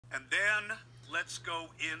And then let's go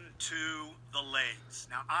into the legs.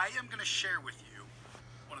 Now, I am going to share with you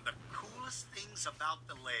one of the coolest things about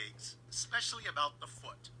the legs, especially about the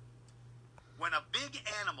foot. When a big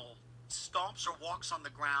animal stomps or walks on the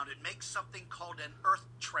ground, it makes something called an earth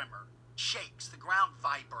tremor. Shakes, the ground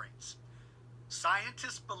vibrates.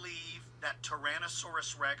 Scientists believe that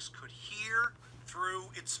Tyrannosaurus Rex could hear through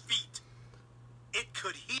its feet. It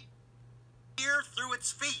could hear through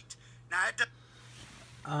its feet. Now,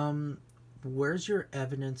 where's your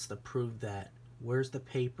evidence to prove that? Where's the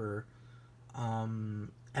paper?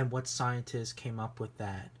 And what scientists came up with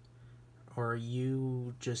that? Or are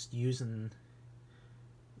you just using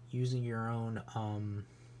your own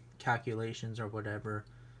calculations or whatever?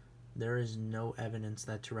 There is no evidence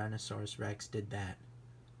that Tyrannosaurus Rex did that.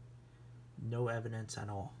 No evidence at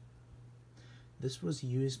all. This was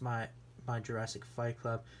used by Jurassic Fight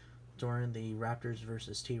Club during the Raptors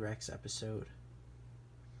versus T-Rex episode.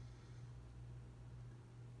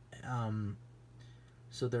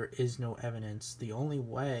 So there is no evidence. The only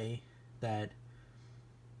way that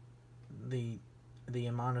the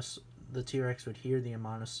T-Rex would hear the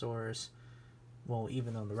Ammonosaurus, well,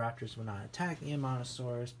 even though the Raptors would not attack the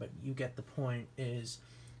Ammonosaurus, but you get the point, is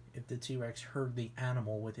if the T-Rex heard the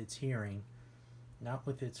animal with its hearing, not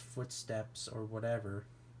with its footsteps or whatever.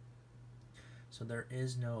 So there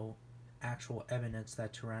is no actual evidence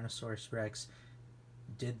that Tyrannosaurus Rex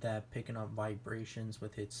did that, picking up vibrations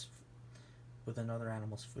with another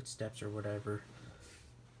animal's footsteps or whatever.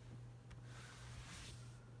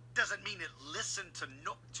 Doesn't mean it listened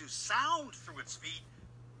to sound through its feet.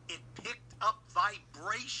 It picked up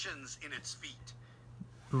vibrations in its feet.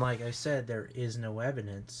 Like I said, there is no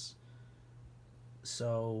evidence.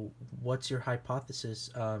 So, what's your hypothesis,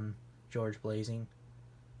 George Blazing?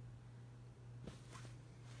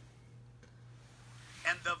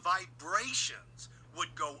 And the vibrations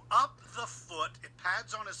would go up the foot, it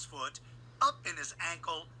pads on his foot, up in his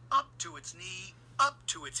ankle, up to its knee, up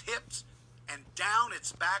to its hips, and down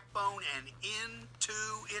its backbone and into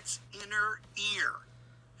its inner ear.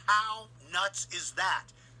 How nuts is that?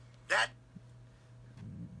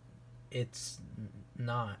 It's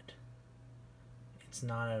not. It's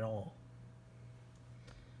not at all.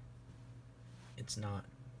 It's not.